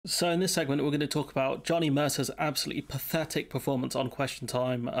So in this segment, we're going to talk about Johnny Mercer's absolutely pathetic performance on Question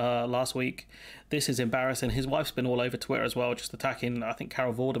Time last week. This is embarrassing. His wife's been all over Twitter as well, just attacking, I think,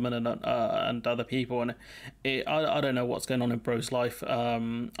 Carol Vorderman and other people. And I don't know what's going on in bro's life. I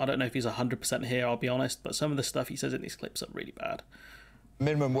don't know if he's 100% here, I'll be honest. But some of the stuff he says in these clips are really bad.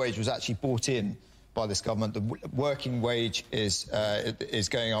 Minimum wage was actually brought in by this government. The working wage is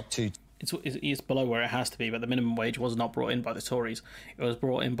going up to... It's below where it has to be, but the minimum wage was not brought in by the Tories. It was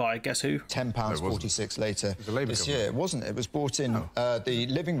brought in by, guess who? £10.46 later this year. It wasn't. It was brought in... the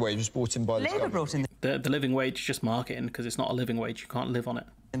living wage was brought in by the Labour brought in the living wage is just marketing, because it's not a living wage. You can't live on it.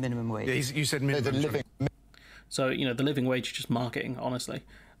 the minimum wage. Yeah, you said minimum. So, you know, the living wage is just marketing, honestly.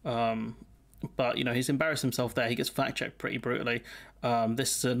 But, you know, he's embarrassed himself there. He gets fact-checked pretty brutally.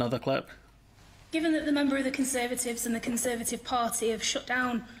 This is another clip. Given that the member of the Conservatives and the Conservative Party have shut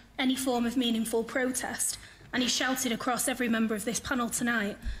down any form of meaningful protest, and he shouted across every member of this panel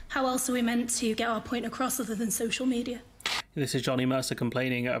tonight, how else are we meant to get our point across other than social media? This is Johnny Mercer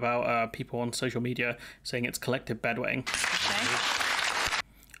complaining about people on social media saying it's collective bedwetting.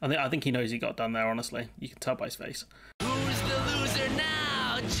 Okay. I think he knows he got done there, honestly. You can tell by his face. Who's the loser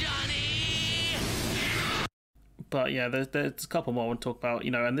now, Johnny? But yeah, there's a couple more I want to talk about,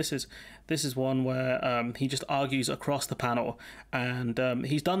 you know, and this is one where he just argues across the panel, and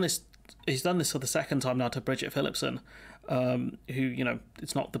he's done this for the second time now to Bridget Phillipson, who, you know,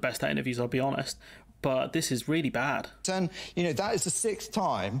 it's not the best at interviews, I'll be honest, but this is really bad. And, you know, that is the 6th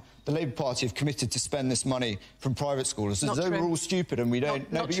time the Labour Party have committed to spend this money from private schools. As though we're all stupid and we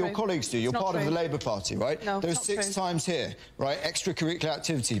don't... No, but your colleagues do. You're part of the Labour Party, right? No, there are 6 times here, right? Extracurricular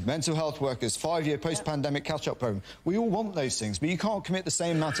activity, mental health workers, 5-year post-pandemic catch-up programme. We all want those things, but you can't commit the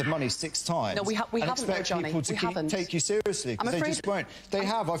same amount of money 6 times. No, we haven't, expect Johnny. people to take you seriously, because they just won't. They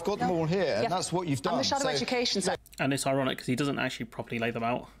have. I've got them all here, and that's what you've done. And the shadow education... And it's ironic because he doesn't actually properly lay them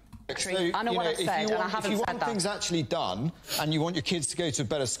out. So, I know what I've said, and I haven't said that. If you want things actually done, and you want your kids to go to a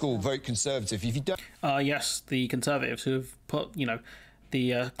better school, vote Conservative. If you don't... Yes, the Conservatives who have put, you know,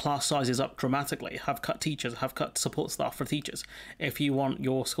 the class sizes up dramatically, have cut teachers, have cut support staff for teachers. If you want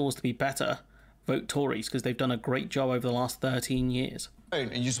your schools to be better, vote Tories, because they've done a great job over the last 13 years.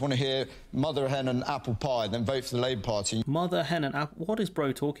 And you just want to hear mother hen and apple pie, then vote for the Labour Party. Mother hen and apple... What is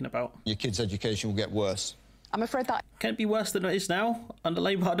bro talking about? Your kids' education will get worse. I'm afraid that... Can it be worse than it is now? Under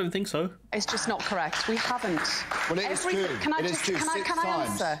Labour, I don't think so. It's just not correct. We haven't. Well, it is true. Can I it just... is true. Can I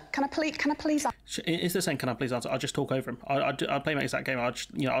answer? Can I please answer? Is this saying, can I please answer? I'll just talk over him. I'll play my exact game.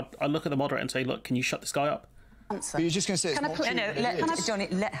 I'll look at the moderator and say, look, can you shut this guy up? Answer. But you're just going to say it's not true. No, Johnny,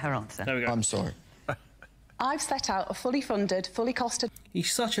 let her answer. There we go. I'm sorry. I've set out a fully funded, fully costed...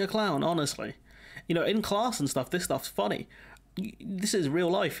 He's such a clown, honestly. You know, in class and stuff, this stuff's funny. This is real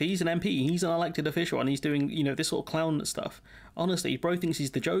life. He's an MP, he's an elected official, and he's doing, you know, this sort of clown stuff. Honestly, bro thinks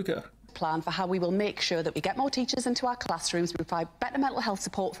he's the Joker. Plan for how we will make sure that we get more teachers into our classrooms, we provide better mental health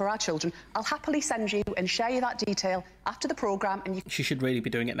support for our children. I'll happily send you and share you that detail after the programme, and you... She should really be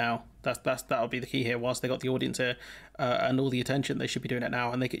doing it now. That'll be the key here. Whilst they got the audience here and all the attention, they should be doing it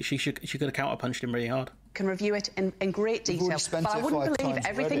now. And she could have counter-punched him really hard. Can review it in great detail. But I wouldn't believe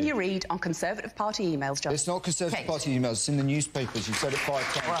everything you read on Conservative Party emails, John. It's not Conservative Party emails. It's in the newspapers. You've said it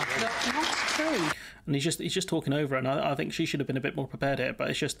 5 times. Well, not true. And he's just talking over, and I think she should have been a bit more prepared here. But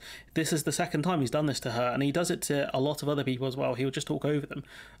it's just, this is the second time he's done this to her, and he does it to a lot of other people as well. He'll just talk over them.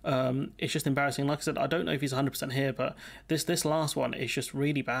 It's just embarrassing. Like I said, I don't know if he's 100% here, but this last one is just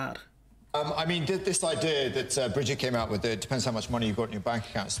really bad. I mean, this idea that Bridget came out with, it depends how much money you've got in your bank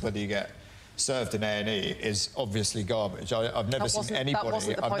accounts, whether you get served in A&E, is obviously garbage. I've never seen anybody...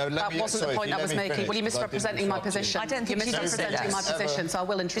 That wasn't the point I was making. Well, you're misrepresenting my position. I don't think you're misrepresenting my position, so I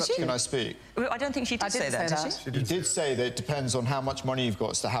will interrupt you. Can I speak? I don't think she did say that, did she? You did say that it depends on how much money you've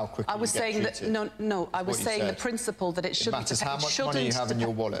got as to how quickly I was saying that... No, I was saying the principle that it shouldn't... It matters how much money you have in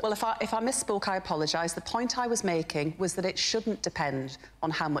your wallet. Well, if I misspoke, I apologise. The point I was making was that it shouldn't depend on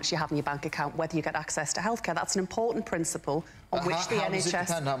how much you have in your bank account, whether you get access to healthcare. That's an important principle on which the NHS... How does it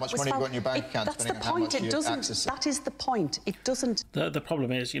depend how much money you've got in your bank account? That's the point. It doesn't. That is the point. It doesn't. The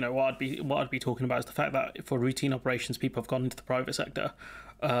problem is, you know, what I'd be talking about is the fact that for routine operations, people have gone into the private sector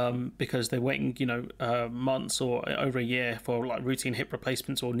because they're waiting, you know, months or over a year for like routine hip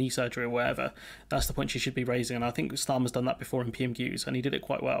replacements or knee surgery or whatever. That's the point she should be raising, and I think Starmer's done that before in PMQs, and he did it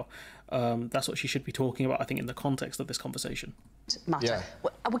quite well. That's what she should be talking about, I think, in the context of this conversation. Matter. Yeah.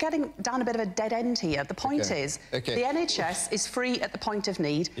 We're getting down a bit of a dead end here. The point is, the NHS is free at the point of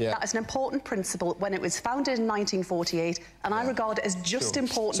need. Yeah. That is an important principle when it was founded in 1948, and I regard it as just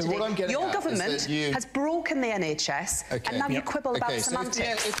important today. Your government has broken the NHS, and now you quibble about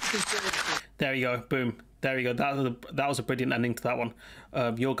semantics. There you go, boom. There you go. That was a brilliant ending to that one.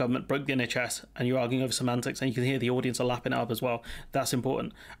 Your government broke the NHS, and you're arguing over semantics, and you can hear the audience are lapping it up as well. That's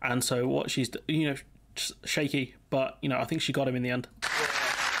important. And so what she's, shaky, but I think she got him in the end.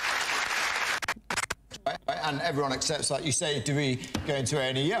 And everyone accepts, like you say, do we go into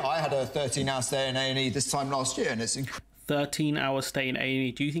A&E? Yeah, I had a 13-hour stay in A&E this time last year, and it's 13-hour stay in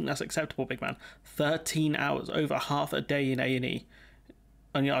A&E. Do you think that's acceptable, big man? 13 hours, over half a day in A&E.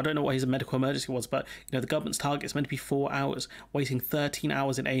 And I don't know what his medical emergency was, but the government's target is meant to be 4 hours. Waiting 13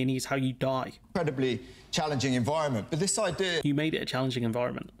 hours in A&E is how you die. Incredibly challenging environment. But this idea... You made it a challenging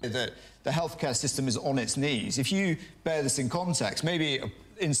environment. ...that the healthcare system is on its knees. If you bear this in context, maybe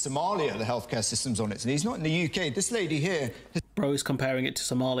in Somalia the healthcare system's on its knees, not in the UK. This lady here... Bro is comparing it to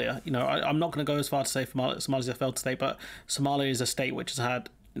Somalia. I'm not going to go as far to say Somalia's a failed state, but Somalia is a state which has had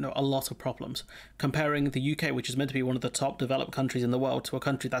a lot of problems. Comparing the UK, which is meant to be one of the top developed countries in the world, to a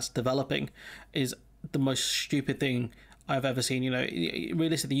country that's developing is the most stupid thing I've ever seen.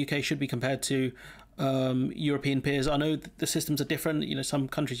 Realistically, the UK should be compared to European peers. I know the systems are different. Some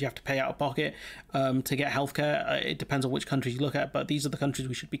countries you have to pay out of pocket to get healthcare. It depends on which countries you look at, but these are the countries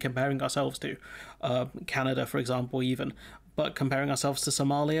we should be comparing ourselves to. Canada, for example, even. But comparing ourselves to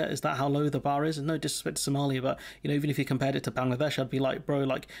Somalia, is that how low the bar is? And no disrespect to Somalia, but even if you compared it to Bangladesh, I'd be like, bro,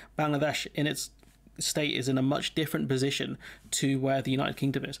 like Bangladesh in its state is in a much different position to where the United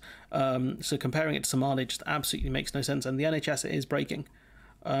Kingdom is. So comparing it to Somalia just absolutely makes no sense. And the NHS is breaking.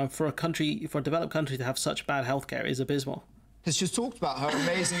 For a developed country to have such bad healthcare is abysmal. Has just talked about her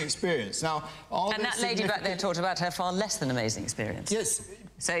amazing experience. Now, and that lady back there talked about her far less than amazing experience. Yes.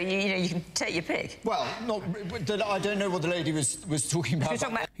 So you can take your pick. Well, I don't know what the lady was talking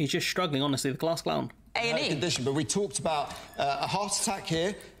about. He's just struggling, honestly. The glass clown. A&E. Condition, but we talked about a heart attack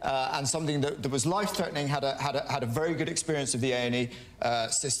here and something that was life-threatening. Had a very good experience of the A&E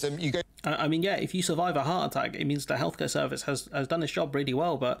system. You go. I mean, yeah, if you survive a heart attack, it means the healthcare service has done its job really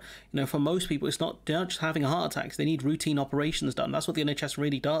well. But, for most people, they're not just having a heart attack. They need routine operations done. That's what the NHS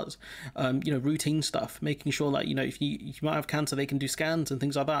really does. Routine stuff, making sure that, if you might have cancer, they can do scans and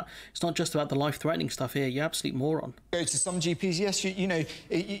things like that. It's not just about the life-threatening stuff here. You're absolute moron. Go to some GPs, yes,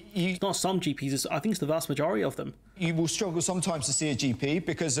 It's not some GPs. I think it's the vast majority of them. You will struggle sometimes to see a GP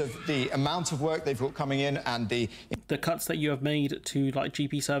because of the amount of work they've got coming in and the cuts that you have made to like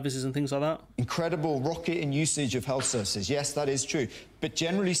GP services and things like that. Incredible rocket in usage of health services. Yes, that is true. But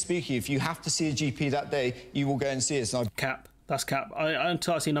generally speaking, if you have to see a GP that day, you will go and see us. Cap. That's cap.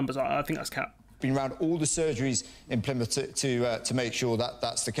 Until I see numbers, I think that's cap. Been around all the surgeries in Plymouth to make sure that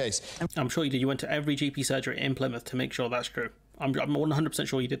that's the case. I'm sure you did. You went to every GP surgery in Plymouth to make sure that's true. I'm 100%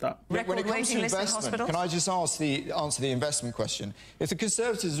 sure you did that. When it comes to investment, can I just answer the investment question? If the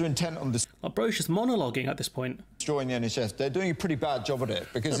Conservatives are intent on bro's just monologuing at this point. Destroying the NHS, they're doing a pretty bad job at it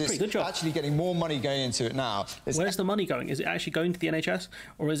because it's actually getting more money going into it now. Where's the money going? Is it actually going to the NHS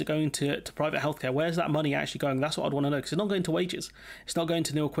or is it going to private healthcare? Where's that money actually going? That's what I'd want to know, because it's not going to wages. It's not going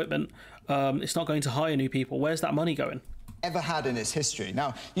to new equipment. It's not going to hire new people. Where's that money going? Ever had in its history.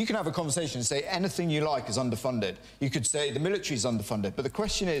 Now, you can have a conversation and say anything you like is underfunded. You could say the military is underfunded, but the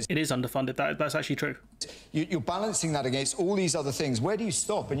question is... It is underfunded. That's actually true. You're balancing that against all these other things. Where do you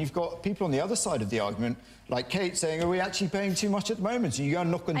stop? And you've got people on the other side of the argument, like Kate, saying, are we actually paying too much at the moment? So you go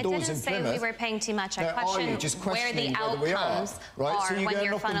and knock on doors in Plymouth. I didn't say we were paying too much. I questioned where the outcomes are when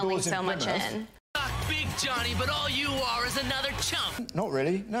you're funneling so much in. Big Johnny, but all you are is another chump. Not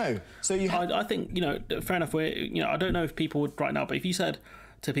really, no. So I think, fair enough. I don't know if people would right now, but if you said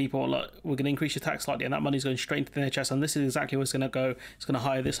to people, look, we're going to increase your tax slightly and that money's going straight into the NHS and this is exactly where it's going to go, it's going to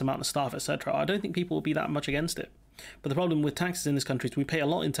hire this amount of staff, etc., I don't think people will be that much against it. But the problem with taxes in this country is we pay a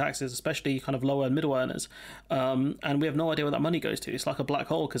lot in taxes, especially kind of lower and middle earners, and we have no idea where that money goes to. It's like a black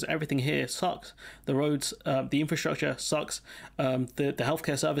hole because everything here sucks. The roads, the infrastructure sucks, the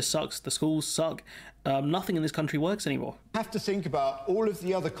healthcare service sucks, the schools suck. Nothing in this country works anymore. You have to think about all of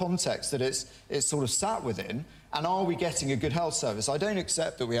the other contexts that it's sort of sat within, and are we getting a good health service? I don't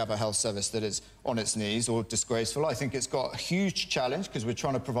accept that we have a health service that is on its knees or disgraceful. I think it's got a huge challenge because we're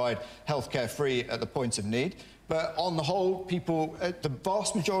trying to provide healthcare free at the point of need. But on the whole, people, the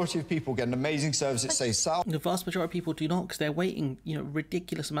vast majority of people get an amazing service at, say, South. The vast majority of people do not, because they're waiting,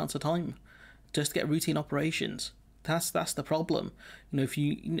 ridiculous amounts of time just to get routine operations. That's the problem. If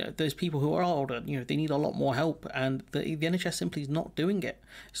there's people who are older, they need a lot more help, and the NHS simply is not doing it.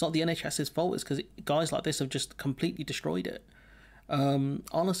 It's not the NHS's fault. It's because guys like this have just completely destroyed it.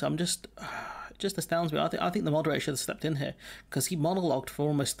 Honestly, it just astounds me. I think the moderator should have stepped in here because he monologued for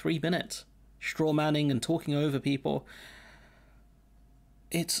almost 3 minutes, straw manning and talking over people.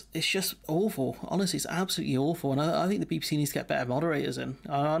 it's just awful. Honestly, it's absolutely awful, and I think the BBC needs to get better moderators in.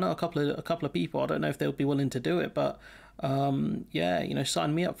 I know a couple of people. I don't know if they'll be willing to do it, but yeah, you know,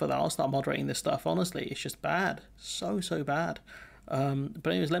 sign me up for that. I'll start moderating this stuff. Honestly, it's just bad, so bad. But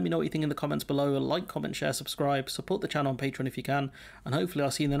anyways, let me know what you think in the comments below. Like, comment, share, subscribe, support the channel on Patreon if you can, and hopefully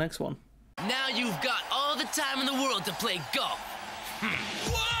I'll see you in the next one. Now you've got all the time in the world to play golf.